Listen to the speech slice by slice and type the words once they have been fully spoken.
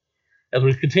as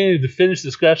we continue to finish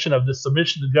discussion of this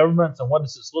submission to governments and what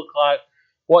does this look like,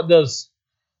 what does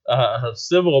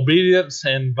civil obedience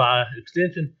and by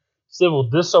extension civil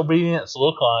disobedience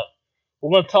look like.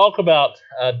 We're going to talk about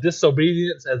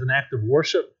disobedience as an act of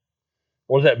worship.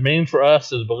 What does that mean for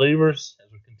us as believers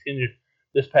as we continue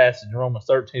this passage in Romans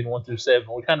 13, 1 through 7.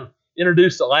 We kind of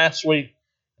introduced it last week,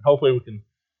 and hopefully we can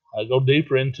go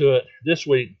deeper into it this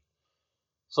week.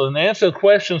 So in answer to the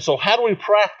question, so how do we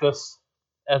practice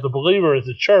as a believer, as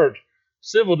a church,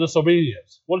 civil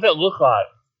disobedience? What does that look like?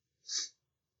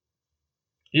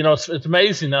 You know, it's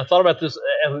amazing. I thought about this,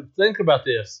 as I think about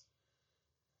this.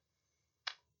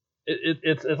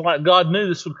 It's like God knew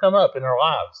this would come up in our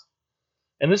lives.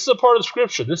 And this is a part of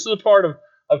Scripture. This is a part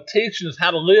of teaching us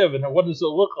how to live and what does it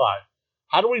look like.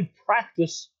 How do we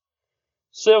practice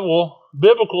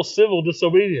biblical civil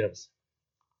disobedience?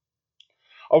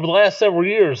 Over the last several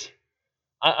years,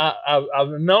 I've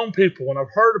known people and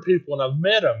I've heard of people and I've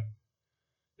met them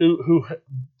who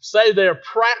say they are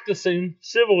practicing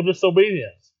civil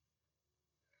disobedience.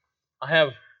 I have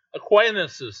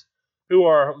acquaintances who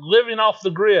are living off the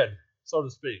grid, so to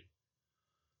speak,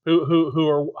 who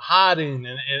are hiding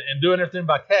and doing everything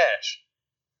by cash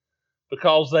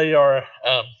because they are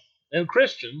and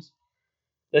Christians.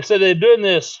 They say they're doing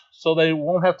this so they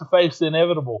won't have to face the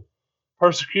inevitable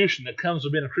persecution that comes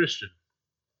with being a Christian.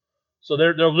 So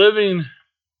they're living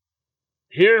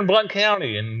here in Blount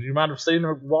County, and you might have seen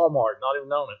them at Walmart, not even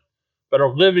known it, but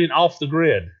are living off the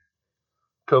grid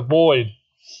to avoid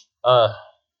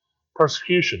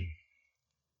persecution.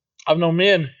 I've known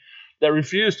men that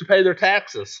refuse to pay their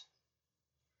taxes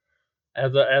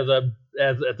as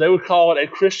they would call it, a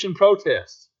Christian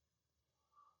protest.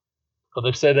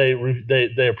 Because they say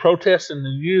they are protesting the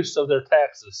use of their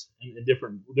taxes in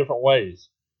different ways.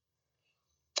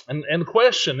 And the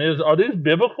question is, are these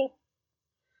biblical?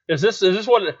 Is this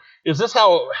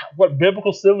what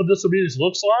biblical civil disobedience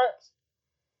looks like?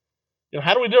 You know,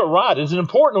 how do we do it right? Is it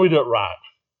important that we do it right?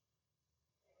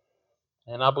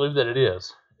 And I believe that it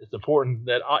is. It's important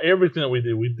that everything that we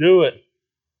do it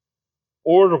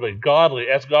orderly, godly,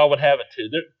 as God would have it to.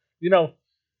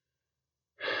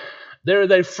 There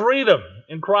is a freedom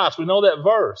in Christ. We know that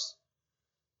verse.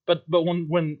 But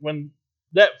when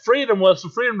that freedom was the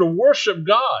freedom to worship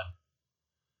God,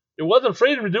 it wasn't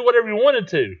freedom to do whatever you wanted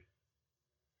to.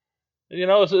 You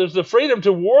know, it's the freedom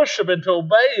to worship and to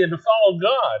obey and to follow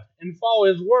God and follow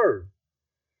His Word.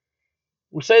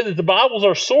 We say that the Bible's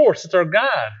our source, it's our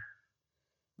guide.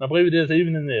 And I believe it is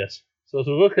even in this. So as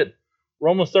we look at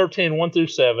Romans 13, 1 through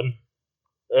 7,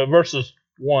 verses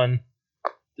 1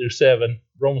 through 7,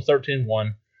 Romans 13,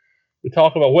 1, we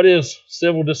talk about what is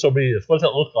civil disobedience. What does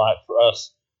that look like for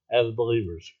us as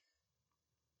believers?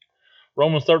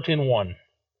 Romans 13, 1.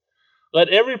 Let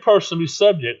every person be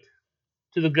subject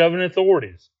to the governing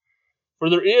authorities, for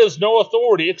there is no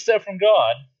authority except from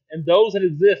God, and those that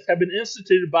exist have been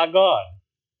instituted by God.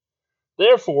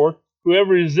 Therefore,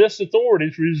 whoever resists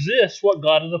authorities resists what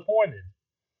God has appointed,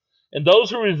 and those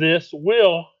who resist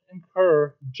will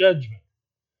incur judgment.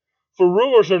 For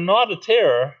rulers are not a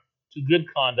terror to good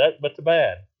conduct, but to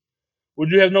bad.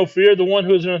 Would you have no fear of the one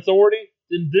who is in authority?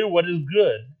 Then do what is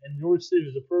good, and you'll receive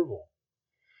his approval.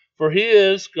 For he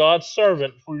is God's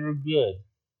servant for your good.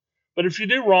 But if you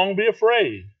do wrong, be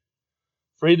afraid,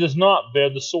 for he does not bear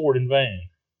the sword in vain.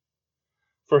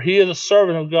 For he is a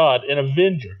servant of God, an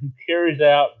avenger who carries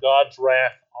out God's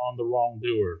wrath on the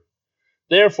wrongdoer.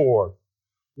 Therefore,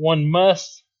 one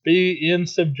must be in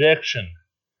subjection,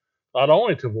 not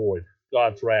only to avoid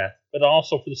God's wrath, but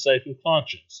also for the sake of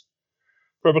conscience.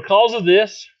 For because of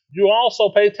this, you also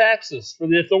pay taxes, for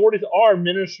the authorities are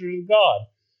ministers of God,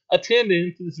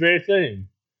 attending to this very thing.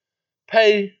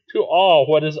 Pay to all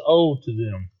what is owed to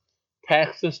them.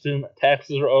 Taxes to whom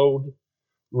taxes are owed,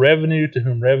 revenue to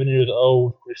whom revenue is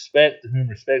owed, respect to whom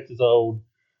respect is owed,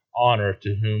 honor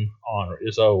to whom honor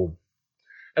is owed.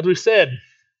 As we said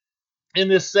in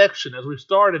this section, as we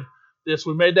started this,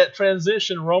 we made that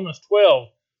transition in Romans 12,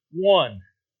 1.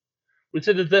 We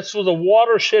said that this was a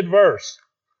watershed verse.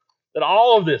 That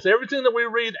all of this, everything that we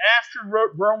read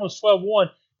after Romans 12, 1,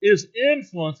 is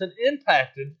influenced and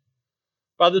impacted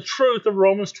by the truth of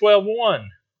Romans 12, 1.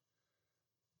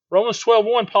 Romans 12,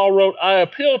 1, Paul wrote, I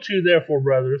appeal to you, therefore,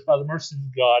 brothers, by the mercies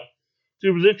of God,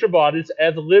 to present your bodies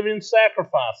as a living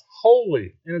sacrifice,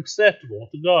 holy and acceptable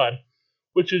to God,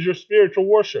 which is your spiritual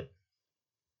worship.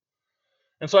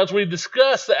 And so as we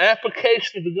discuss the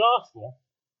application of the gospel,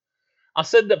 I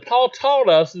said that Paul taught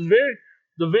us the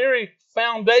very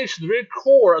foundation, the very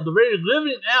core of the very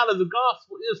living out of the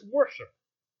gospel is worship.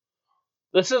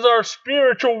 This is our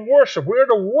spiritual worship. We are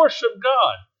to worship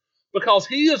God because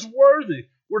He is worthy.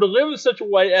 we're to live in such a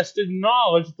way as to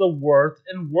acknowledge the worth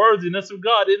and worthiness of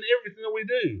God in everything that we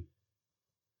do.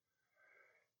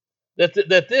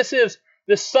 That this is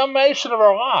this summation of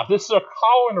our life. This is our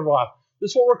calling of life.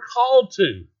 This is what we're called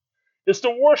to. It's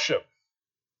to worship.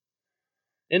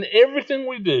 In everything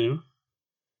we do,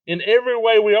 in every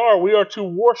way we are to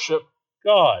worship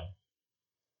God.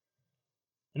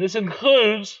 And this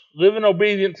includes living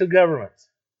obedient to governments.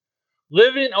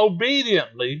 Living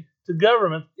obediently to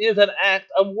government is an act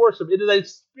of worship. It is a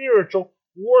spiritual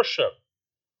worship.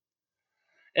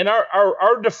 And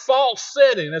our default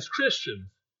setting as Christians,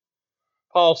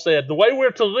 Paul said, the way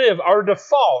we're to live, our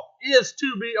default is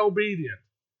to be obedient.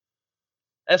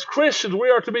 As Christians, we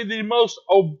are to be the most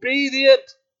obedient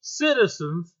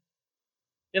citizens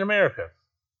in America.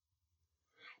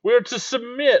 We are to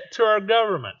submit to our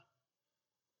government.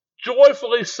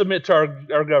 Joyfully submit to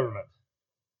our government.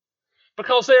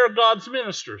 Because they are God's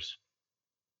ministers.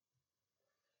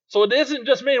 So it isn't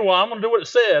just me, well, I'm going to do what it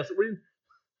says.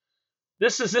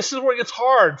 This is where it gets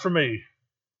hard for me.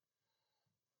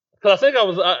 Because I think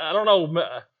I don't know,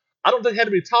 I don't think it had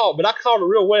to be taught, but I caught it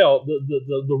real well.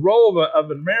 The role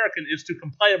of an American is to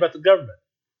complain about the government.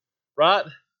 Right?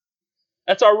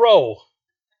 That's our role.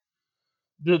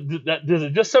 Is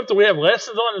it just something we have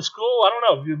lessons on in school? I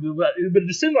don't know. But it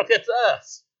just seems like that's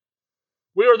us.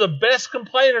 We are the best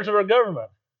complainers of our government.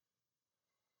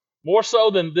 More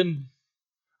so than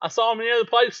I saw in many other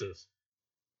places.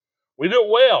 We do it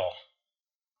well.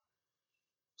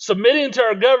 Submitting to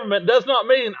our government does not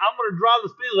mean I'm going to drive the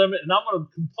speed limit and I'm going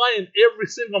to complain every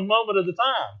single moment of the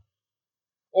time.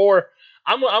 Or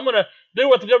I'm going to do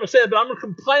what the government says, but I'm going to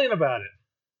complain about it.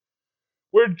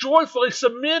 We're joyfully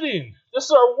submitting. This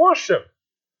is our worship.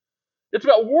 It's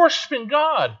about worshiping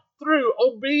God through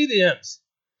obedience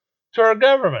to our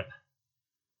government.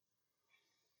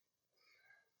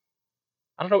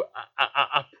 I don't know.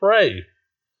 I pray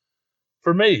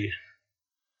for me.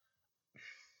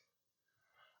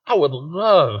 I would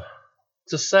love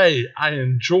to say I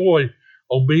enjoy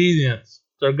obedience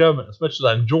to our government as much as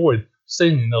I enjoyed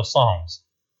singing those songs.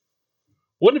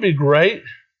 Wouldn't it be great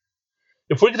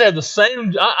if we could have the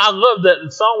same? I love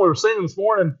that song we were singing this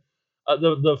morning,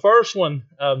 the first one,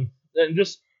 and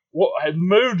just what had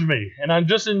moved me, and I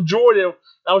just enjoyed it.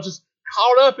 I was just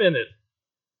caught up in it.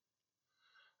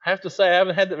 I have to say I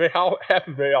haven't had that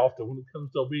happen very often when it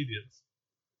comes to obedience.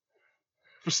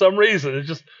 For some reason,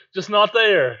 it's just not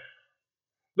there.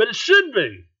 But it should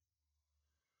be.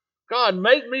 God,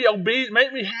 make me obedient.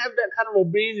 Make me have that kind of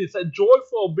obedience, that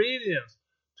joyful obedience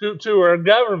to our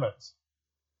governments.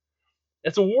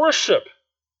 It's a worship.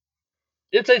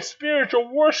 It's a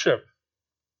spiritual worship.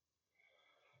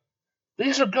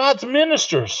 These are God's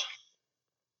ministers.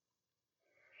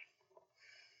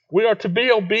 We are to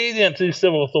be obedient to these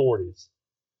civil authorities.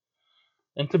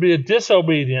 And to be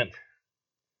disobedient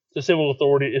to civil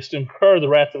authority is to incur the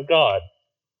wrath of God.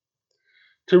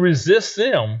 To resist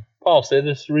them, Paul said,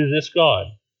 is to resist God.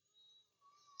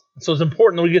 So it's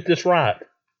important that we get this right.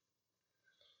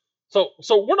 So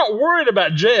we're not worried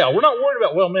about jail. We're not worried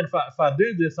about, well, man, if I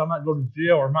do this, I might go to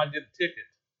jail or I might get a ticket.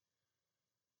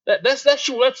 That's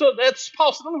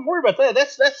Paul said, don't worry about that.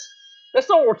 That's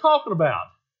not what we're talking about.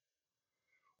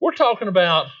 We're talking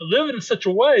about living in such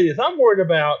a way as I'm worried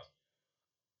about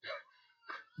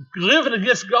living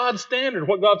against God's standard,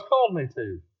 what God's called me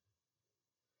to.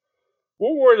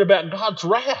 We're worried about God's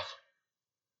wrath,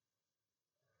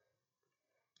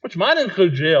 which might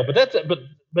include jail, but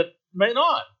may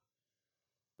not.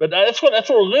 But that's what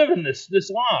we're living this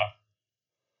life.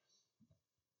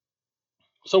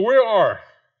 So we are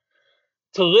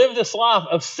to live this life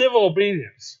of civil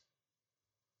obedience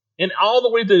in all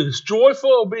that we do, this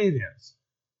joyful obedience.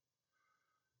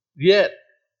 Yet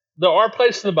there are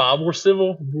places in the Bible where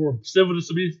civil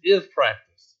disobedience is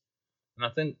practiced, and I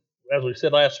think, as we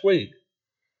said last week,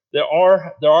 there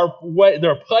are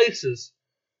places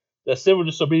that civil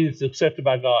disobedience is accepted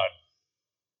by God.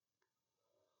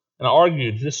 And I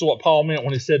argued this is what Paul meant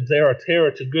when he said they are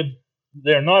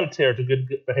not a terror to good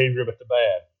behavior, but to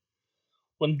bad.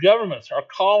 When governments are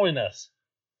calling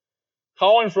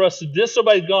for us to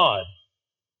disobey God,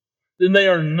 then they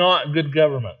are not good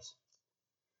governments.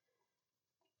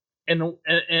 And we're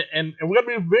going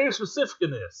to be very specific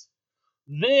in this.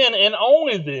 Then and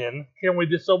only then can we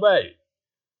disobey.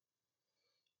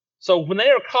 So when they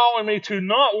are calling me to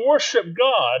not worship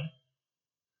God,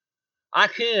 I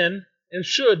can and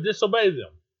should disobey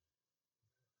them.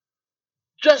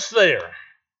 Just there.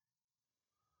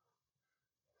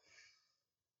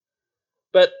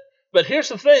 But here's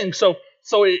the thing. So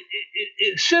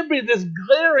it should be this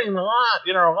glaring light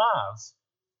in our lives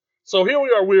So here we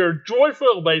are. We are joyfully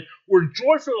obeyed. We're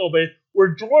joyfully obeyed.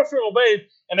 We're joyfully obeyed.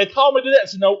 And they called me to do that. I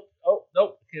said, nope. Oh,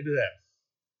 nope. Can't do that.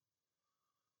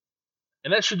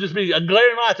 And that should just be a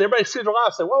glaring light. Everybody sees their life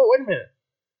and say, whoa, wait a minute.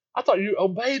 I thought you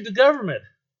obeyed the government.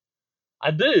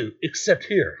 I do, except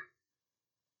here.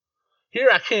 Here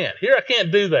I can't. Here I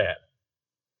can't do that.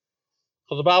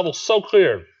 Because the Bible's so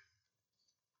clear.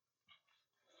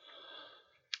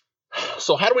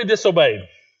 So how do we disobey?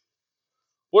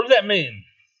 What does that mean?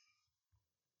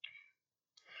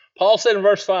 Paul said in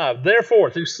verse 5, therefore,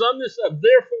 to sum this up,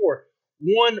 therefore,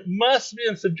 one must be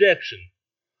in subjection,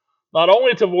 not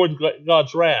only to avoid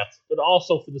God's wrath, but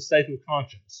also for the sake of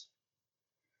conscience.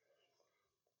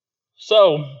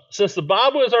 So, since the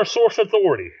Bible is our source of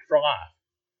authority for life,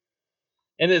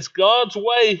 and it's God's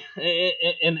way,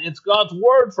 and it's God's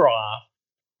word for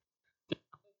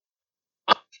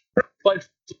life,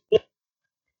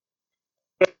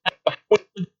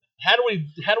 how do we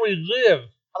live?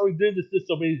 How do we do this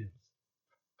disobedience?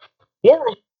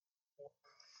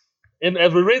 And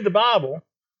as we read the Bible,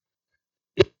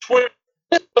 it's where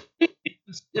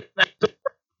disobedience is an act of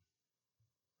worship.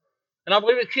 And I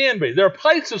believe it can be. There are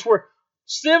places where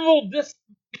civil disobedience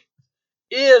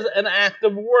is an act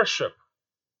of worship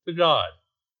to God.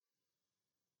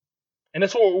 And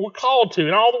that's what we're called to.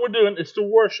 And all that we're doing is to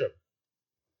worship.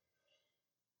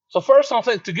 So first, I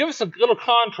think to give us a little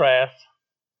contrast,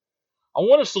 I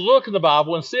want us to look in the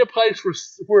Bible and see a place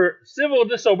where civil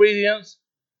disobedience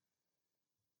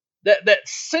that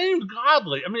seemed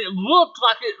godly. I mean, it looked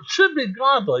like it should be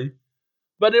godly,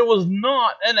 but it was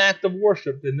not an act of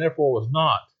worship, and therefore was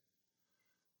not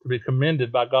to be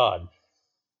commended by God.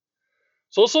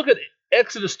 So let's look at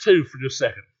Exodus 2 for just a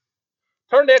second.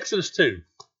 Turn to Exodus 2.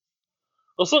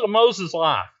 Let's look at Moses'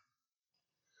 life.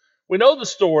 We know the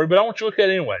story, but I want you to look at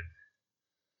it anyway.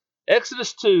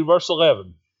 Exodus 2, verse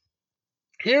 11.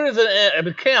 Here is an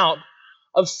account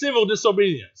of civil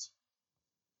disobedience.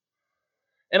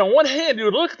 And on one hand, you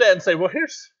would look at that and say, well,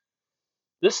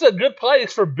 this is a good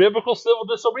place for biblical civil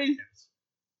disobedience.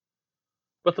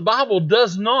 But the Bible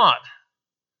does not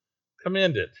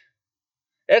commend it.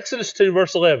 Exodus 2,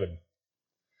 verse 11.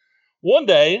 One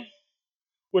day,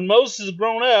 when Moses had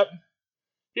grown up,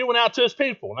 he went out to his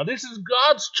people. Now, this is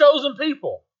God's chosen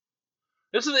people.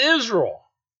 This is Israel.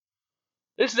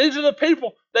 These are the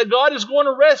people that God is going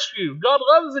to rescue. God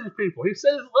loves these people. He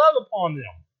set his love upon them.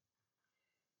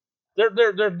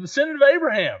 They're descendants of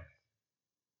Abraham.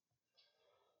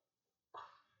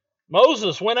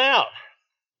 Moses went out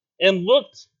and went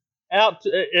out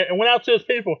to his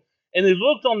people, and he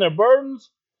looked on their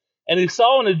burdens, and he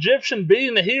saw an Egyptian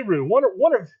beating a Hebrew,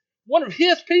 one of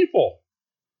his people.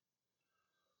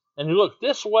 And he looked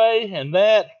this way and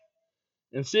that,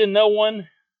 and seeing no one,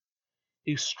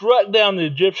 he struck down the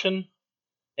Egyptian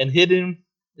and hid him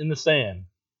in the sand.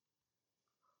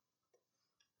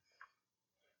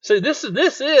 See, this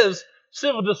is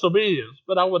civil disobedience,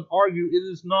 but I would argue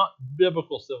it is not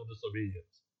biblical civil disobedience.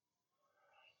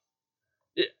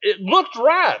 It looked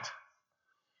right.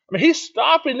 I mean, he's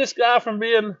stopping this guy from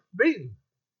being beaten.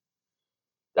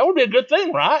 That would be a good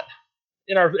thing, right?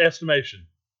 In our estimation.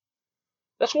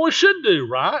 That's what we should do,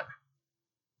 right?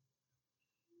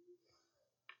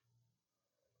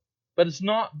 But it's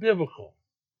not biblical.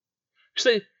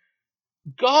 See,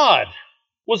 God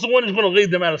was the one who's going to lead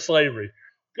them out of slavery.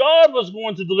 God was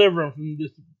going to deliver them from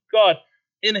this. God,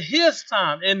 in his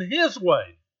time, in his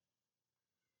way.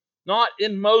 Not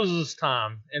in Moses'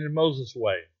 time and in Moses'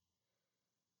 way.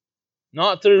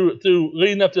 Not through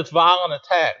leading up this violent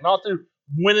attack. Not through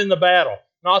winning the battle.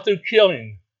 Not through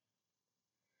killing.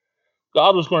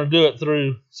 God was going to do it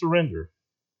through surrender.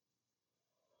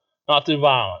 Not through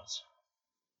violence.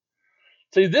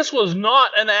 See, this was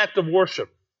not an act of worship.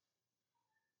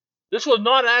 This was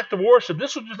not an act of worship.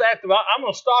 This was just an act of, I'm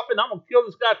going to stop it, and I'm going to kill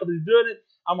this guy because he's doing it.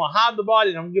 I'm going to hide the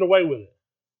body, and I'm going to get away with it.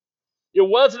 It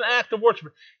was an act of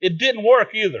worship. It didn't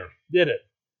work either, did it?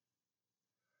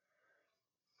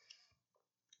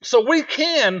 So we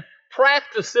can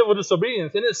practice civil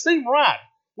disobedience, and it seemed right.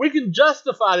 We can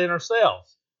justify it in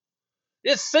ourselves.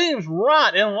 It seems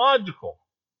right and logical.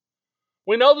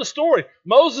 We know the story.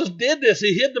 Moses did this.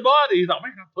 He hid the body. He thought,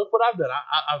 man, look what I've done.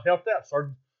 I've helped out.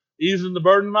 Started easing the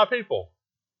burden of my people.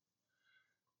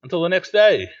 Until the next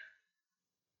day.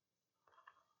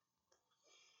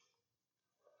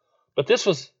 But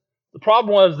the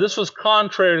problem was this was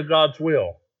contrary to God's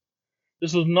will.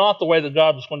 This was not the way that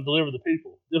God was going to deliver the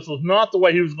people. This was not the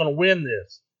way he was going to win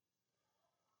this.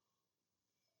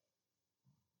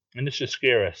 And this should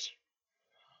scare us.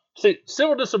 See,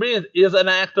 civil disobedience is an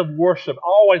act of worship,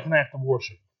 always an act of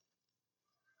worship.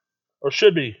 Or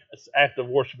should be an act of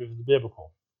worship if it's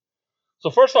biblical. So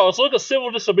first of all, let's look at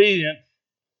civil disobedience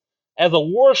as a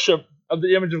worship of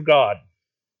the image of God.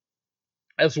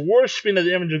 As worshiping of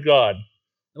the image of God.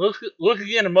 And look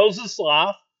again at Moses'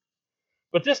 life,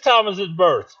 but this time is his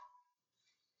birth.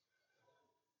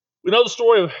 We know the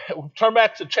story of, turn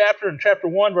back to chapter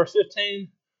 1, verse 15.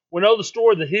 We know the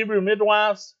story of the Hebrew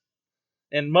midwives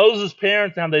and Moses'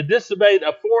 parents, and they disobeyed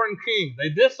a foreign king. They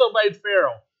disobeyed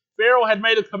Pharaoh. Pharaoh had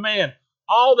made a command.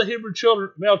 All the Hebrew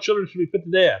male children should be put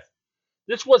to death.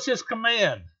 This was his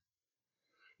command.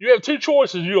 You have two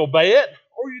choices. You obey it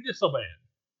or you disobey it.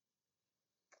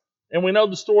 And we know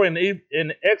the story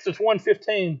in Exodus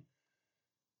 1:15.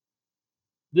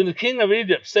 Then the king of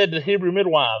Egypt said to the Hebrew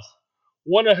midwives,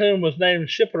 one of whom was named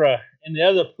Shiphrah and the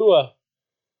other Puah,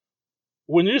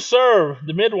 when you serve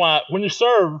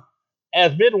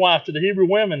as midwife to the Hebrew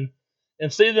women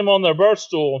and see them on their birth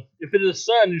stool, if it is a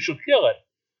son, you shall kill it.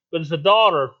 But if it's a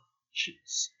daughter,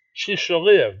 she shall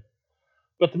live.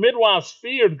 But the midwives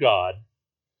feared God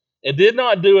and did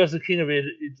not do as the king of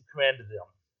Egypt commanded them,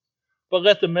 but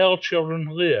let the male children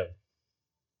live.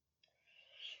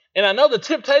 And I know the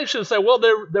temptation to say, well,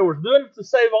 they were doing it to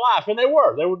save a life, and they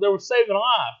were. They were saving a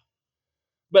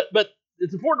life. But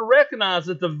it's important to recognize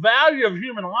that the value of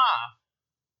human life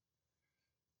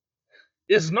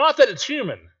is not that it's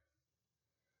human.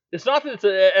 It's not that it's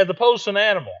as opposed to an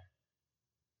animal.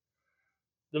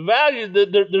 The value,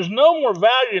 there's no more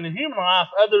value in a human life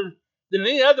other than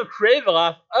any other created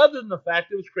life, other than the fact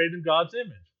that it was created in God's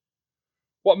image.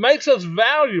 What makes us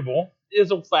valuable is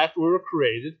the fact we were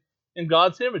created in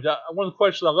God's image. One of the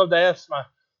questions I love to ask my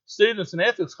students in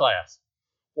ethics class: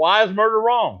 why is murder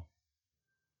wrong?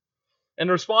 And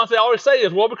the response they always say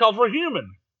is, well, because we're human.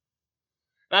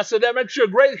 And I said, that makes you a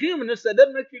great humanist. That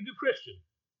doesn't make you a good Christian.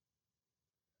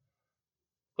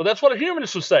 So that's what a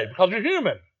humanist would say, because you're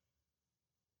human.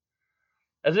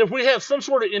 As if we have some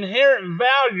sort of inherent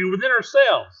value within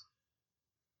ourselves.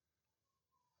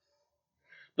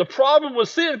 The problem with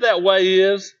seeing it that way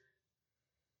is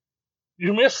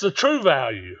you miss the true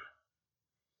value.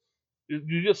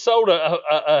 You get sold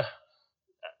a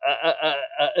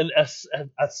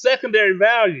secondary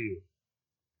value.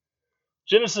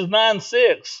 Genesis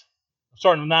 9:6,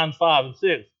 starting with 9:5 and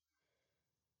 6.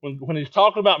 When he's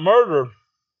talking about murder,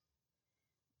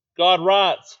 God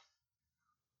writes,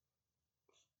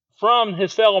 from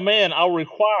his fellow man, I'll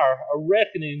require a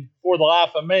reckoning for the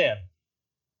life of man.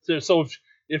 So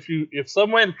if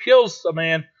someone kills a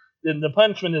man, then the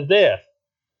punishment is death.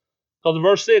 Because in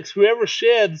verse 6, whoever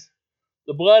sheds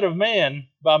the blood of man,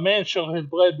 by man shall his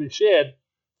blood be shed,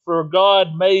 for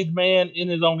God made man in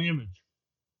his own image.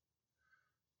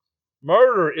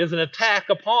 Murder is an attack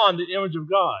upon the image of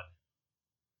God.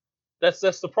 That's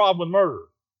the problem with murder.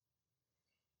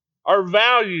 Our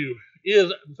value is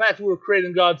the fact that we're created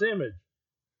in God's image.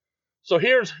 So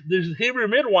here's these Hebrew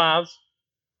midwives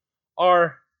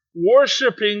are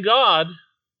worshiping God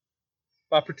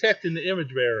by protecting the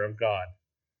image bearer of God.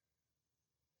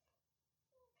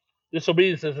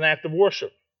 Disobedience is an act of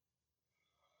worship.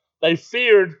 They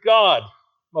feared God,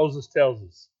 Moses tells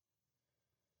us,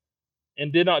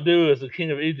 and did not do as the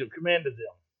king of Egypt commanded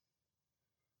them,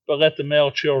 but let the male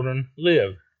children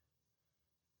live.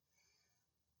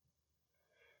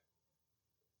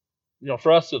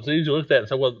 For us, it's easy to look at that and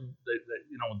say, well,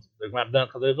 they might have done it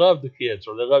because they love the kids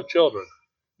or they love children.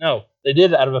 No, they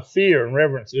did it out of a fear and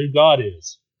reverence of who God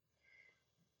is.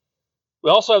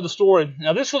 We also have the story.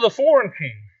 Now, this was a foreign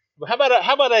king. But how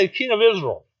about a king of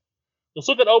Israel? Let's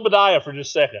look at Obadiah for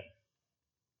just a second.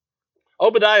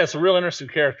 Obadiah is a real interesting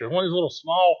character. One of these little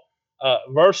small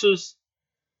verses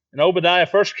in Obadiah,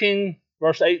 1 King,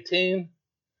 verse 18.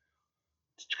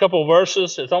 Just a couple of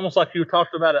verses. It's almost like you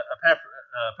talked about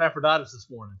Epaphroditus this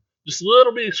morning. Just a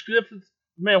little bit of scripture.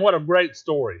 Man, what a great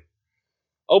story.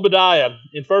 Obadiah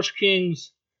in 1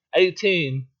 Kings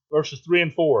 18, verses 3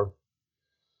 and 4.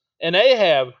 And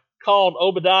Ahab called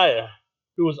Obadiah,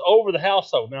 who was over the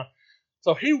household. Now,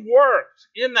 so he worked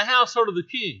in the household of the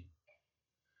king.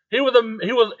 He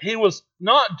was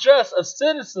not just a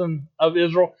citizen of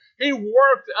Israel. He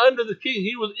worked under the king.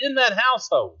 He was in that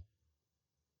household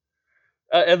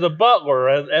as a butler,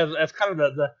 as kind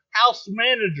of the house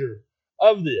manager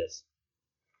of this.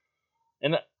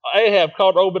 And Ahab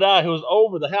called Obadiah, who was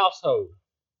over the household.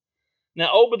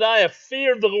 Now, Obadiah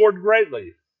feared the Lord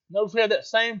greatly. Notice we have that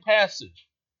same passage.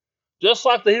 Just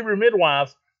like the Hebrew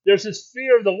midwives, there's this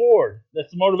fear of the Lord. That's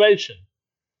the motivation.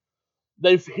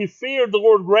 He feared the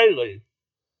Lord greatly.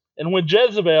 And when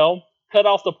Jezebel cut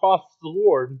off the prophets of the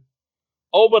Lord,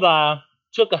 Obadiah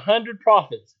took 100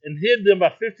 prophets and hid them by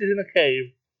 50 in a cave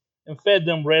and fed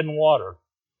them bread and water.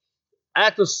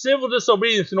 act of civil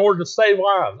disobedience in order to save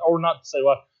lives, or not to save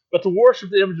lives, but to worship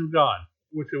the image of God,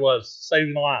 which it was,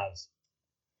 saving lives.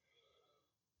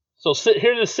 So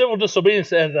here's the civil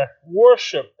disobedience as a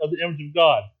worship of the image of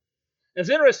God. It's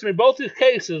interesting to me, both these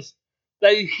cases,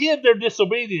 they hid their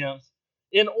disobedience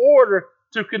in order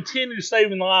to continue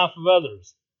saving the life of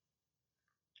others.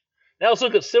 Now let's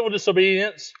look at civil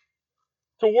disobedience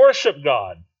to worship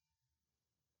God.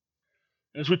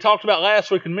 As we talked about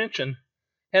last week and mentioned,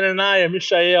 Hananiah,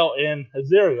 Mishael, and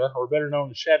Azariah, or better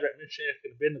known as Shadrach, Meshach,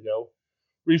 and Abednego,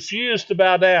 refused to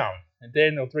bow down in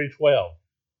Daniel 3:12.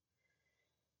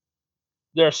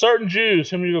 There are certain Jews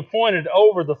whom you've appointed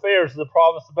over the affairs of the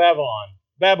province of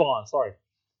Babylon,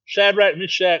 Shadrach,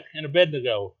 Meshach, and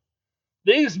Abednego.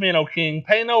 These men, O king,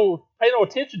 pay no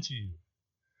attention to you.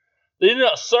 They do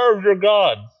not serve your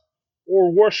gods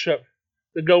or worship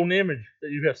the golden image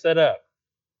that you have set up.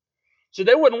 So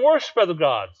they wouldn't worship other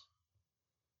gods.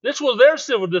 This was their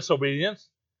civil disobedience.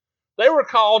 They were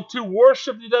called to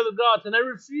worship these other gods, and they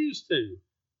refused to.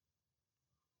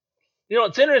 You know,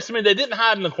 it's interesting to me, they didn't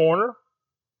hide in the corner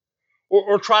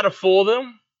or try to fool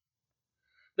them.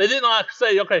 They didn't like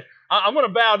say, okay, I'm going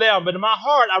to bow down, but in my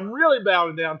heart, I'm really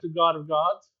bowing down to God of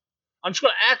gods. I'm just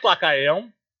going to act like I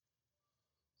am.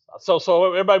 So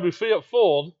everybody be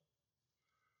fooled.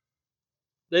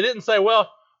 They didn't say,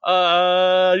 well,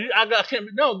 I can't.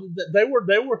 No,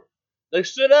 they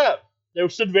stood up. They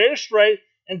stood very straight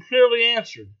and clearly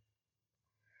answered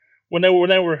when they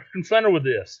were confronted with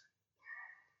this.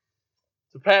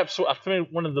 So perhaps I think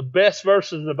one of the best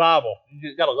verses in the Bible.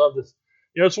 You gotta love this.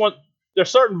 You know, there's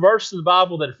certain verses in the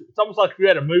Bible that it's almost like if you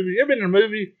had a movie. You ever been in a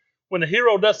movie when the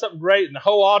hero does something great and the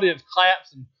whole audience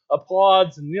claps and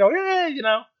applauds and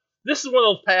yeah. This is one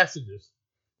of those passages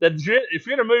that if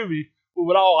you're in a movie, we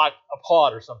would all like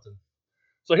applaud or something.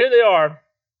 So here they are.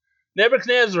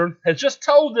 Nebuchadnezzar has just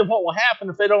told them what will happen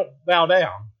if they don't bow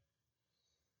down.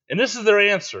 And this is their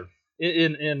answer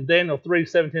in Daniel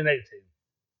 3:17-18.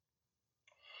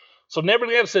 So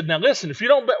Nebuchadnezzar said, now listen, if you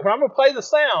don't, when I'm going to play the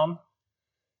sound,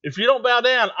 if you don't bow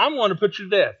down, I'm going to put you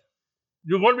to death.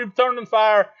 You're going to be thrown in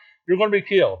fire. You're going to be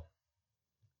killed.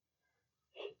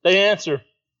 They answer,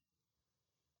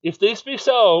 if this be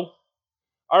so,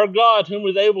 our God whom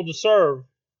we are able to serve,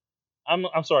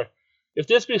 if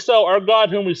this be so, our God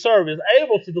whom we serve is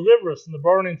able to deliver us from the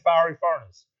burning fiery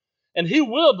furnace. And he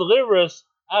will deliver us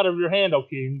out of your hand, O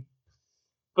king.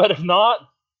 But if not,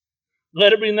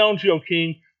 let it be known to you, O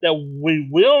king, that we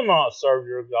will not serve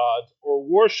your gods or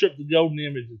worship the golden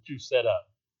image that you set up.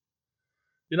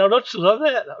 You know, don't you love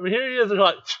that? I mean, here he is,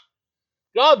 like,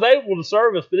 God's able to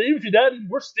serve us, but even if he doesn't,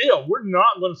 we're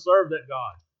not going to serve that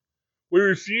God. We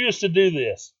refuse to do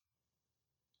this.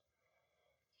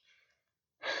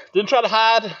 Didn't try to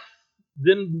hide.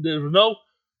 There was no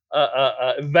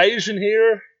evasion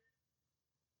here.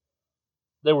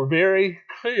 They were very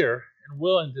clear and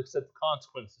willing to accept the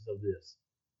consequences of this.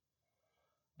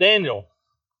 Daniel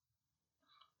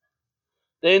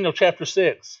chapter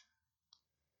 6.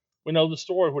 We know the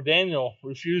story where Daniel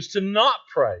refused to not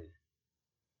pray.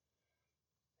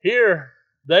 Here,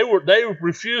 they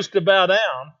refused to bow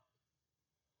down.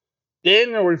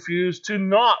 Daniel refused to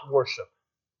not worship.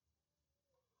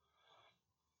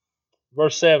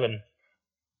 Verse 7.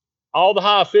 All the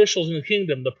high officials in the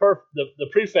kingdom, the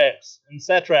prefects and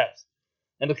satraps,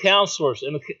 and the counselors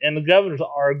and the governors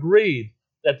are agreed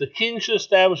that the king should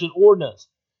establish an ordinance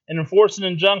and enforce an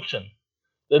injunction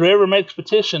that whoever makes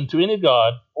petition to any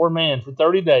god or man for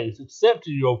 30 days, except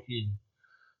to you, O king,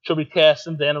 shall be cast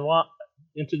into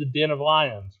the den of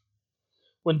lions.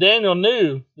 When Daniel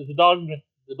knew that the document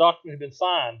had been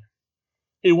signed,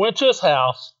 he went to his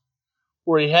house,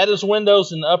 where he had his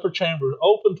windows in the upper chamber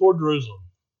open toward Jerusalem.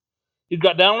 He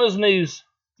got down on his knees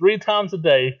 3 times a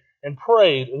day and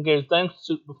prayed and gave thanks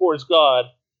before his God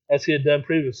as he had done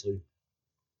previously.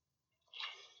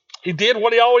 He did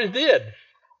what he always did.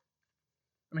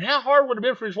 I mean, how hard would it have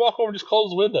been for him to walk over and just close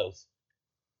the windows?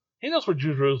 He knows where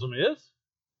Jerusalem is.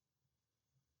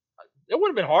 It would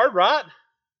have been hard, right?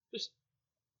 Just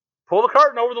pull the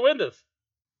curtain over the windows.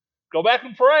 Go back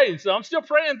and pray. So I'm still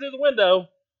praying through the window.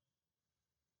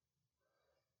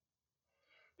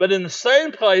 But in the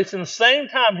same place, in the same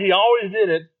time he always did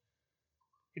it,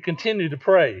 he continued to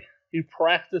pray. He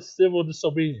practiced civil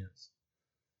disobedience.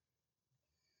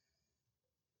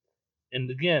 And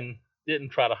again, didn't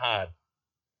try to hide.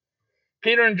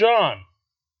 Peter and John,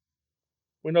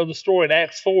 we know the story in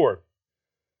Acts 4.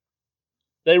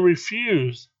 They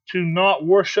refuse to not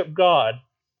worship God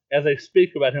as they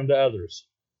speak about him to others.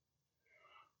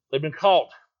 They've been caught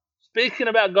speaking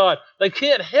about God. They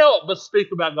can't help but speak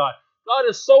about God. God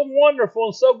is so wonderful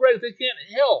and so great they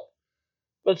can't help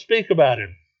but speak about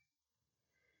him.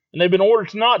 And they've been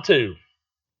ordered not to.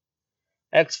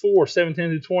 Acts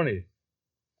 4:17-20.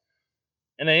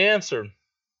 And they answered,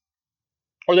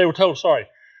 or they were told,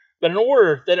 but in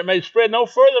order that it may spread no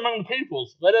further among the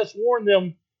peoples, let us warn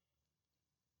them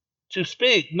to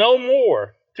speak no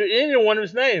more to anyone of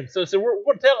his name. So we're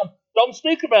going to tell them, don't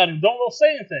speak about him, don't say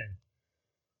anything.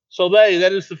 So they,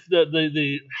 that is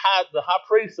the high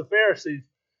priests, the Pharisees,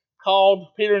 called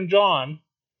Peter and John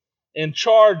and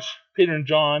charged Peter and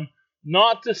John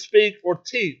not to speak or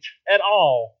teach at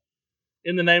all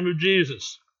in the name of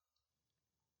Jesus.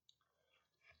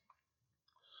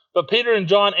 But Peter and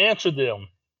John answered them,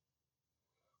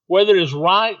 whether it is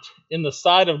right in the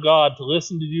sight of God to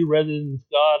listen to you rather than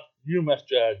God, you must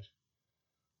judge.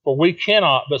 For we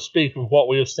cannot but speak of what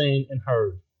we have seen and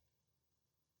heard.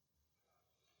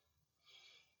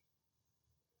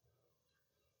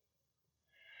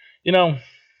 You know,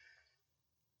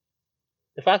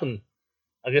 if I can,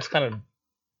 I guess, kind of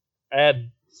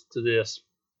add to this.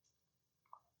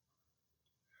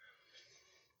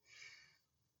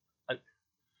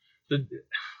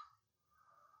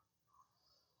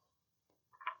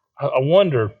 I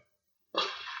wonder,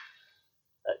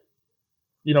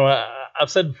 you know, I've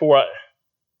said before,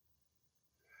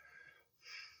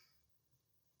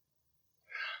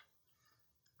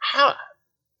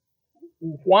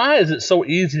 why is it so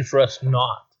easy for us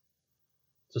not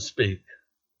to speak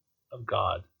of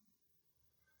God?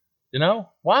 You know,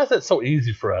 why is it so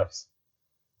easy for us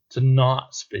to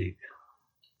not speak?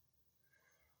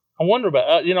 I wonder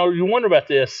about, you wonder about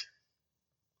this.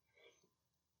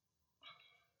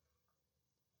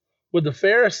 Would the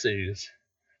Pharisees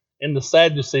and the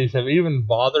Sadducees have even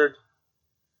bothered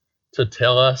to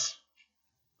tell us,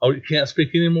 oh, you can't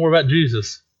speak anymore about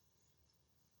Jesus?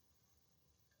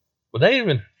 Would they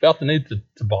even felt the need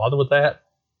to bother with that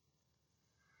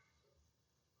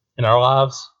in our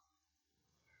lives?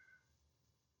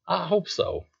 I hope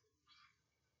so.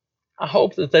 I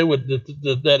hope that they would,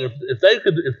 that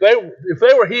if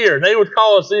they were here and they would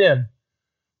call us in,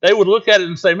 they would look at it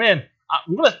and say, man,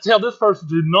 I'm going to tell this person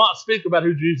to not speak about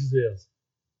who Jesus is.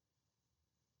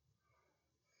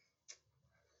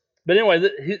 But anyway,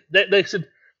 they said,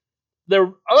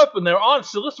 they're up and they're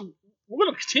honest. So listen, we're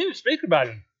going to continue to speak about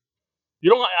him.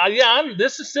 You don't,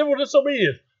 this is civil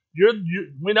disobedience.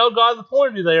 We know God's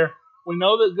appointed you there. We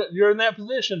know that you're in that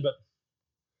position, but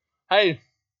hey,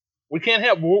 we can't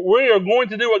help. We are going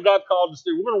to do what God called us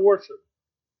to do. We're going to worship.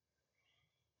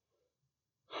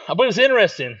 I believe it's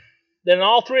interesting that in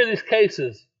all three of these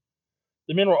cases,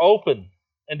 the men were open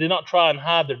and did not try and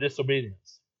hide their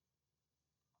disobedience.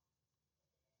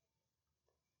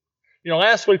 You know,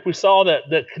 last week we saw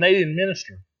that Canadian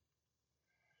minister,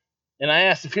 and I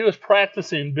asked if he was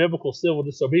practicing biblical civil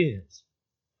disobedience.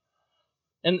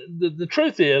 And the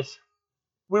truth is,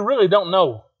 we really don't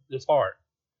know his heart.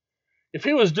 If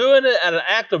he was doing it as an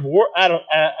act of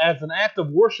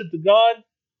worship to God,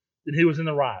 then he was in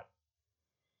the right.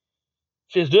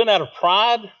 If he was doing it out of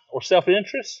pride or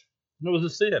self-interest, then it was a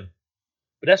sin.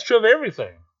 But that's true of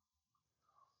everything.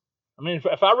 I mean,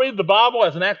 if I read the Bible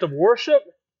as an act of worship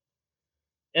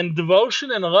and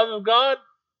devotion and the love of God,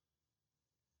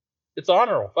 it's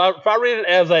honorable. If I read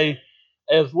it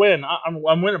as when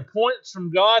I'm winning points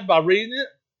from God by reading it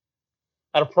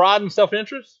out of pride and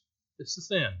self-interest, it's a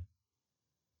sin.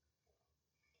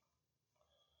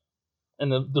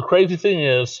 And the crazy thing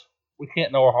is, we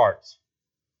can't know our hearts.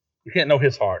 We can't know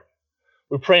his heart.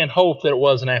 We pray and hope that it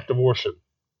was an act of worship.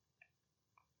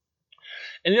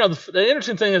 And you know, the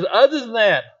interesting thing is, other than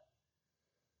that,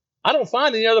 I don't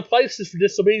find any other places for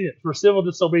disobedience, for civil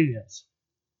disobedience.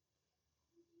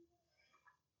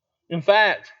 In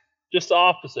fact, just the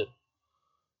opposite.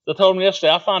 I told him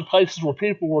yesterday, I find places where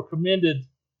people were commended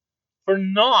for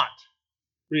not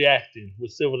reacting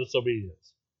with civil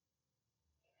disobedience.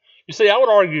 You see, I would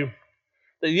argue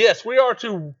that yes, we are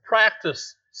to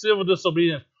practice civil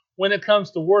disobedience when it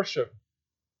comes to worship.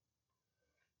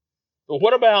 But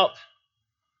what about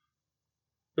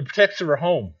the protection of our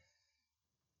home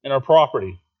and our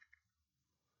property?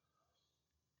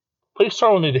 Please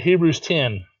turn with me to Hebrews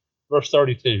 10, verse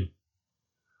 32.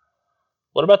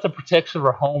 What about the protection of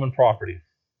our home and property?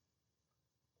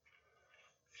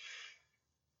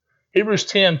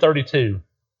 Hebrews 10:32.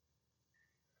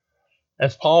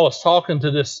 As Paul is talking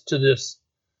to this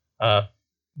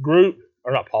group,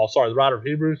 or not Paul, sorry, the writer of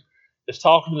Hebrews is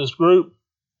talking to this group.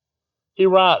 He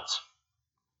writes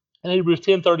in Hebrews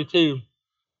 10:32,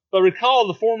 but recall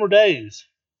the former days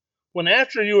when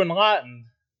after you enlightened,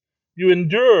 you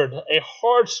endured a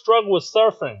hard struggle with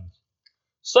sufferings,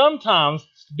 sometimes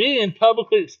being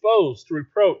publicly exposed to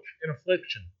reproach and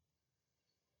affliction.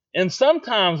 and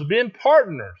sometimes being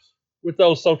partners with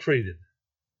those so treated.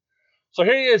 So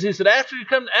here he is. He said, after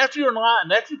you're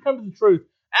enlightened, after you come to the truth,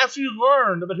 after you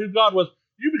learned about who God was,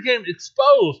 you became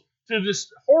exposed to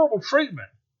this horrible treatment.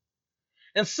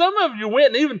 And some of you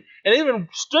went and even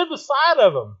stood beside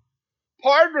of him,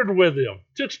 partnered with him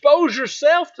to expose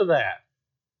yourself to that.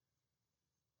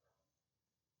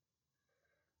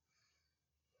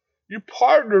 You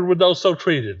partnered with those so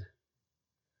treated.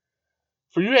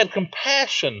 For you had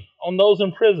compassion on those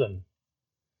in prison,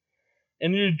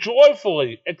 and you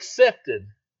joyfully accepted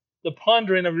the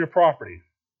plundering of your property,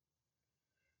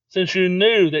 since you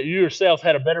knew that you yourselves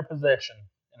had a better possession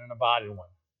and an abiding one.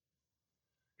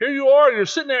 Here you are, you're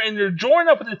sitting there and you're joining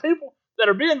up with these people that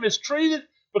are being mistreated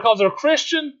because they're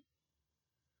Christian,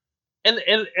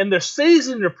 and they're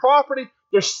seizing your property,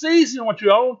 they're seizing what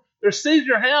you own, they're seizing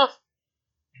your house,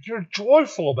 and you're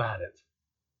joyful about it.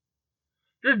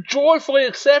 You're joyfully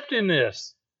accepting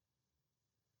this.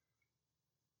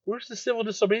 Where's the civil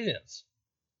disobedience?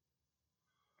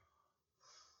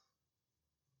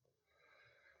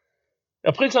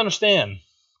 Now, please understand,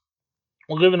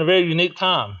 we live in a very unique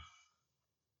time.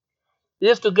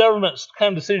 If the government's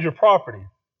come to seize your property,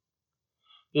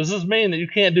 does this mean that you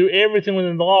can't do everything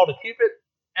within the law to keep it?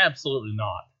 Absolutely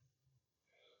not.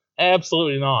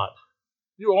 Absolutely not.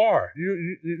 You are.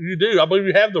 You do. I believe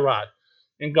you have the right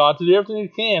in God to do everything you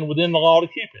can within the law to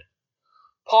keep it.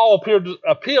 Paul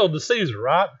appealed to Caesar,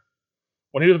 right?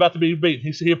 When he was about to be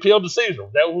beaten. He appealed to Caesar.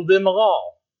 That was within the law.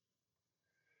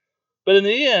 But in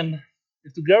the end,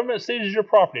 if the government seizes your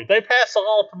property, if they pass a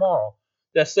law tomorrow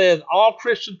that says all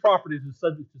Christian property is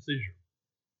subject to seizure,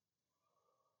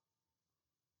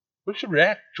 we should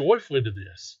react joyfully to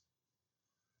this.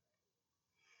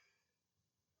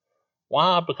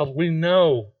 Why? Because we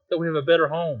know that we have a better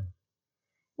home.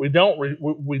 We don't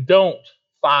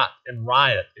fight and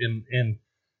riot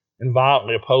and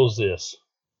violently oppose this.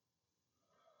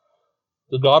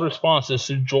 The God response is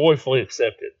to joyfully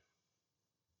accept it.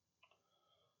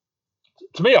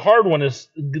 To me, a hard one is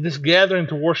this gathering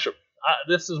to worship.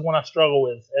 This is one I struggle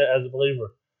with as a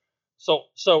believer. So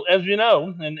as you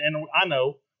know, and I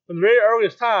know, from the very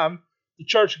earliest time, the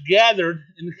church gathered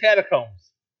in the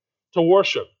catacombs to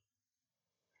worship.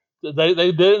 They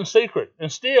did it in secret.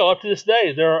 And still, up to this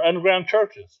day, there are underground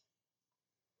churches.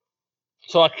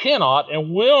 So I cannot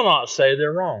and will not say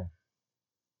they're wrong.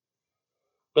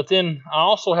 But then I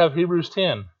also have Hebrews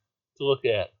 10 to look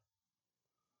at.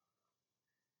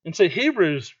 And see,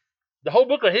 Hebrews, the whole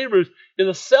book of Hebrews, is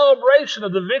a celebration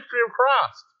of the victory of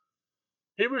Christ.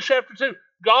 Hebrews chapter 2,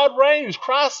 God reigns,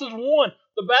 Christ has won,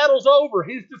 the battle's over,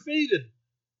 He's defeated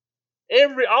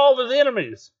all of His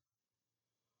enemies.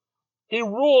 He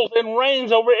rules and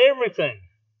reigns over everything.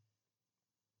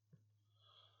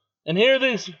 And here are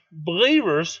these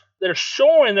believers that are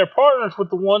showing their partners with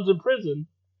the ones in prison,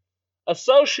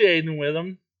 associating with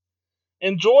them,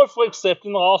 and joyfully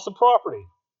accepting the loss of property.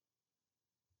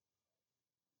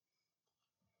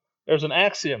 There's an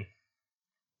axiom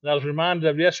that I was reminded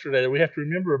of yesterday that we have to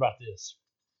remember about this.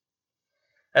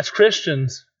 As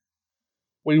Christians,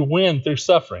 we win through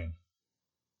suffering.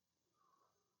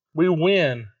 We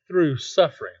win through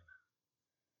suffering.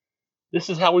 This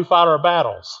is how we fight our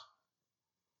battles,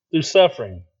 through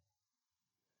suffering.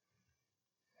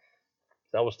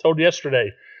 As I was told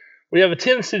yesterday, we have a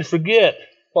tendency to forget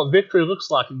what victory looks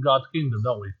like in God's kingdom,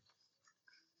 don't we?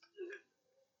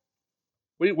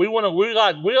 We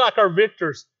like our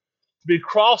victors to be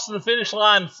crossing the finish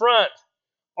line in front,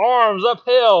 arms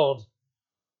upheld,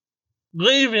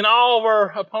 leaving all of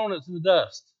our opponents in the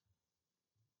dust.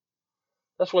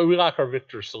 That's the way we like our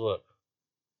victors to look.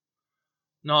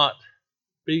 Not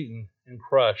beaten and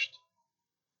crushed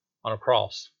on a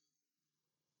cross.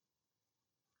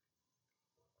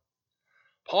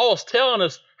 Paul is telling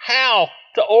us how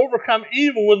to overcome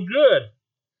evil with good.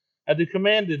 As he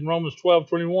commanded in Romans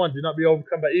 12:21, do not be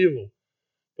overcome by evil,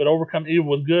 but overcome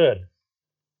evil with good.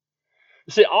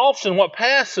 You see, often what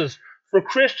passes for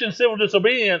Christian civil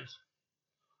disobedience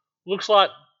looks like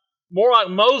more like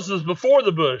Moses before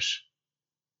the bush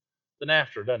than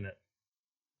after, doesn't it?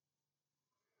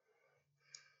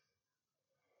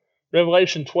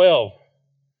 Revelation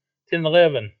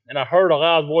 12:10-11, and I heard a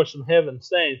loud voice from heaven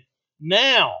saying,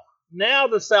 Now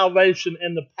the salvation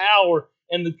and the power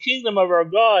and the kingdom of our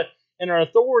God and our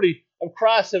authority of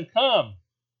Christ have come.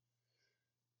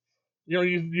 You know,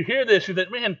 you hear this, you think,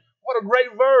 man, what a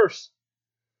great verse.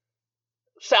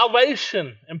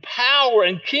 Salvation and power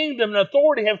and kingdom and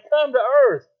authority have come to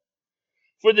earth.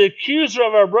 For the accuser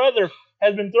of our brother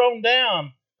has been thrown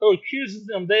down, who accuses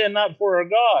them day and night before our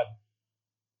God.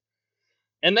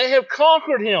 And they have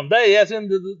conquered him. They, as in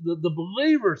the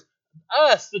believers,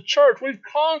 us, the church, we've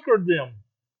conquered them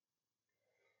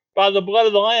by the blood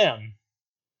of the Lamb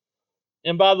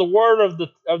and by the word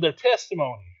of their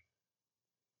testimony.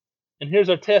 And here's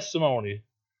our testimony.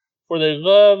 For they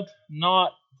loved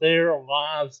not their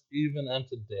lives even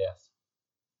unto death.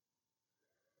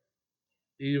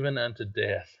 Even unto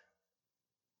death.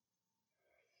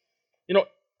 You know,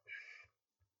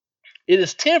 it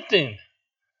is tempting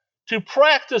to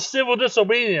practice civil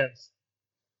disobedience.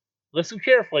 Listen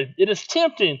carefully. It is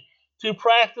tempting to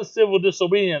practice civil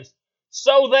disobedience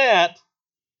so that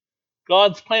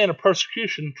God's plan of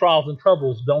persecution, trials, and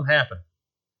troubles don't happen.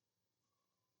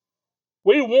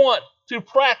 We want to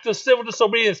practice civil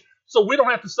disobedience so we don't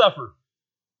have to suffer.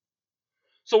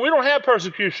 So we don't have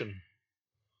persecution.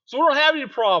 So we don't have any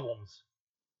problems.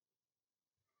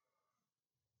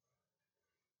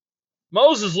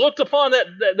 Moses looked upon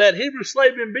that Hebrew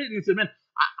slave being beaten and said, man,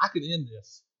 I can end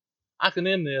this. I can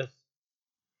end this.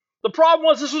 The problem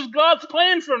was this was God's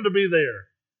plan for him to be there,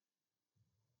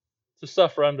 to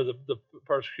suffer under the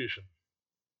persecution.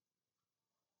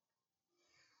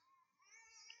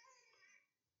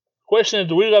 The question is,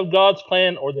 do we love God's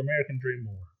plan or the American dream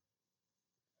more?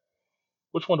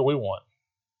 Which one do we want?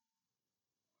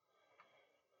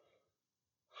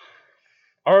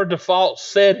 Our default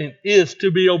setting is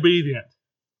to be obedient.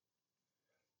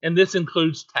 And this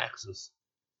includes taxes.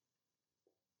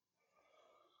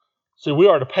 So we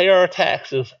are to pay our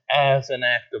taxes as an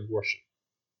act of worship.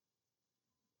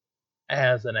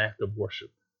 As an act of worship.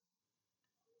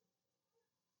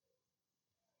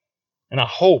 And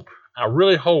I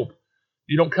really hope,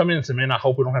 you don't come in and say, man, I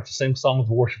hope we don't have to sing songs of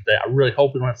worship today. I really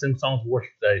hope we don't have to sing songs of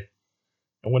worship today.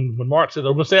 And when Mark said,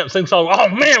 we're going to sing songs, oh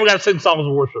man, we got to sing songs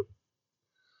of worship.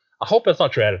 I hope that's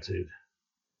not your attitude.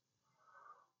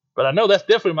 But I know that's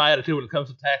definitely my attitude when it comes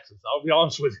to taxes. I'll be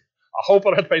honest with you. I hope I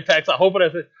don't have to pay taxes. I hope I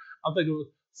don't have to. I'm thinking,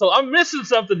 so I'm missing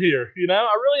something here. You know,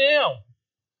 I really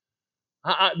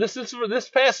am. This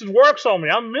passage works on me.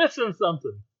 I'm missing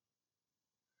something.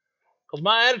 Because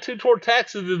my attitude toward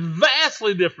taxes is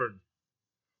vastly different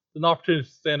than the opportunity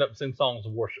to stand up and sing songs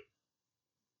of worship.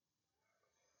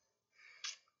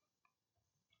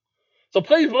 So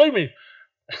please believe me.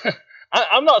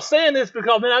 I'm not saying this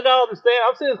because, man, I got all this down.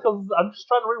 I'm saying this because I'm just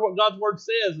trying to read what God's Word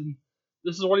says, and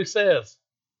this is what He says.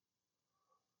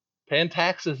 Paying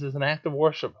taxes is an act of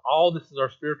worship. All this is our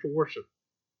spiritual worship.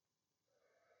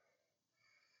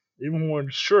 Even when we're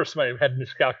sure somebody had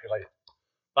miscalculated.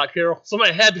 Like Carol,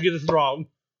 somebody had to get this wrong.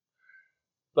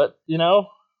 But, you know,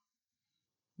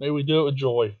 may we do it with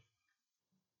joy.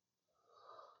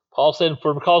 Paul said,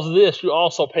 for because of this, you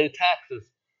also pay taxes.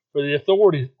 For the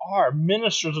authorities are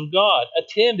ministers of God,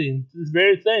 attending to this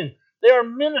very thing. They are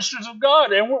ministers of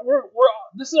God, and we're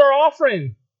this is our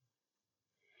offering.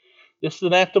 This is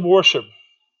an act of worship.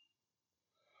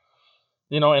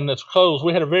 You know, and let's close.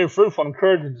 We had a very fruitful and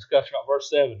encouraging discussion about verse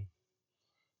 7.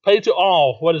 Pay to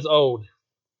all what is owed.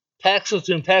 Taxes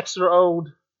to whom taxes are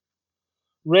owed.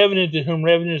 Revenue to whom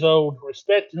revenue is owed.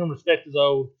 Respect to whom respect is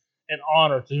owed. And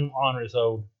honor to whom honor is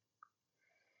owed.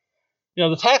 You know,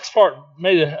 the tax part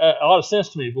made a lot of sense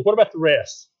to me, but what about the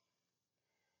rest?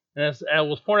 And as I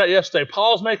was pointed out yesterday,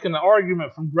 Paul's making an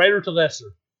argument from greater to lesser.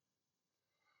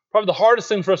 Probably the hardest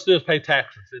thing for us to do is pay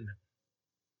taxes, isn't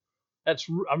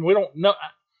it? We don't know.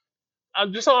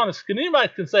 I'm just honest. Can anybody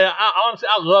say, honestly,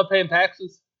 I love paying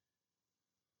taxes?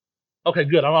 Okay,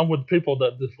 good. I'm with people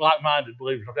that like-minded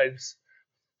believers. Okay,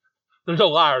 there's no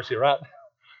liars here, right?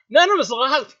 None of us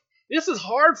like. This is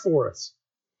hard for us.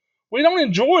 We don't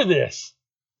enjoy this.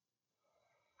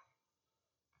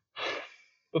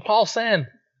 But Paul's saying,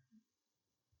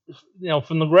 you know,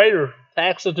 from the greater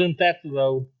taxes to whom taxes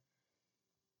owed,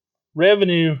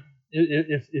 revenue,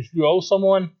 if you owe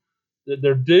someone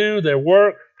their due, their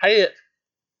work, pay it.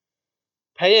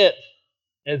 Pay it.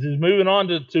 As he's moving on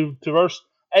to verse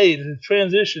 8, as he's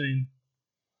transitioning,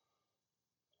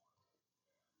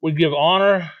 we give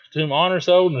honor to whom honor is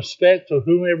owed and respect to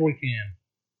whomever we can.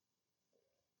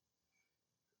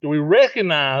 Do we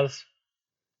recognize,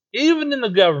 even in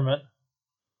the government,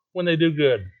 when they do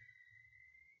good?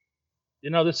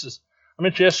 You know, I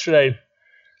mentioned yesterday,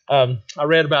 I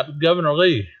read about Governor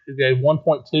Lee, who gave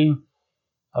 $1.2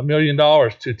 million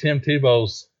to Tim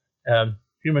Tebow's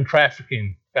Human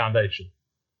Trafficking Foundation.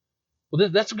 Well,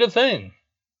 that's a good thing.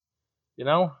 You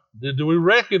know, do we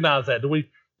recognize that? Do we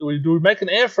make an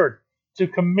effort to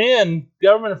commend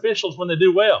government officials when they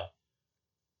do well?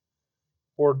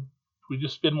 Or we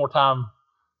just spend more time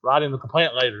writing the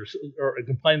complaint letters or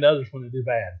complain to others when they do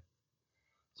bad?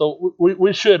 So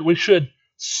we should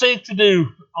seek to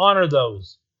honor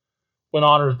those when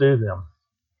honor is due them.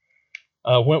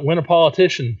 When a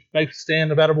politician makes a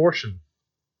stand about abortion,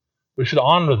 we should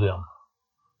honor them,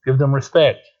 give them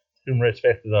respect, whom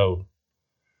respect is owed.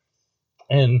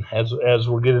 And as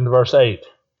we're getting to verse 8,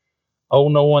 owe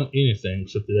no one anything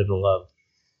except the debt of love.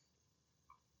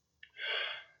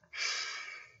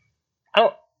 I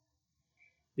don't,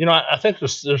 I think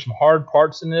there's some hard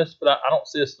parts in this, but I don't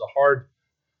see this as a hard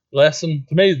lesson.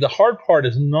 To me, the hard part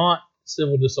is not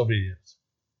civil disobedience.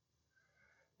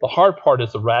 The hard part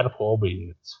is the radical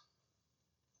obedience.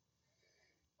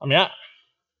 I mean,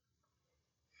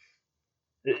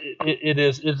 it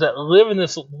is that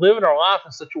living our life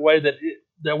in such a way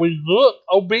that we look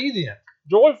obedient,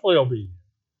 joyfully obedient,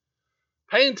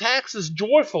 paying taxes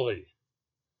joyfully,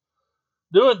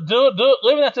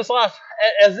 living out this life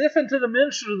as if into the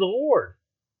ministry of the Lord.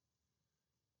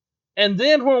 And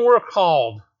then when we're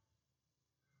called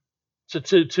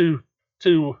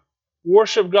to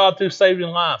worship God through saving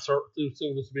lives or through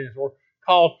civil disobedience, or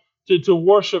called to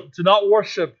worship, to not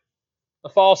worship a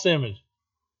false image,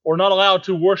 or not allowed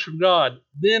to worship God,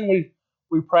 then we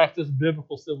practice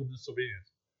biblical civil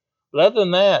disobedience. But other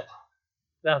than that,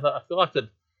 I feel like that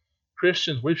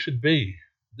Christians, we should be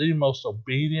the most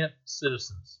obedient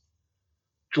citizens,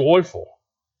 joyful,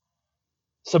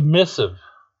 submissive,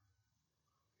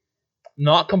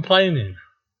 not complaining,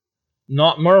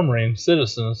 not murmuring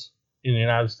citizens in the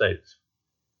United States.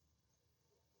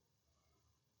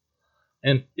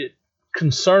 And it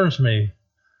concerns me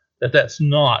that that's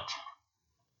not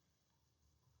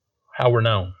how we're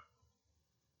known.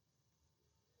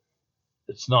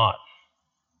 It's not.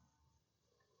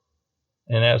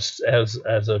 And as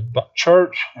a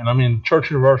church, and I mean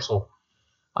Church Universal,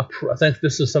 I think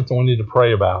this is something we need to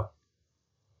pray about.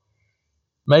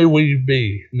 May we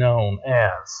be known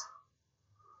as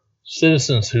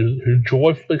citizens who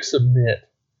joyfully submit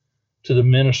to the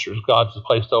ministers God has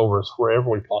placed over us wherever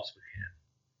we possibly can,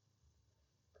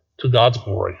 to God's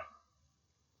glory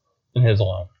and His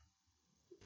alone.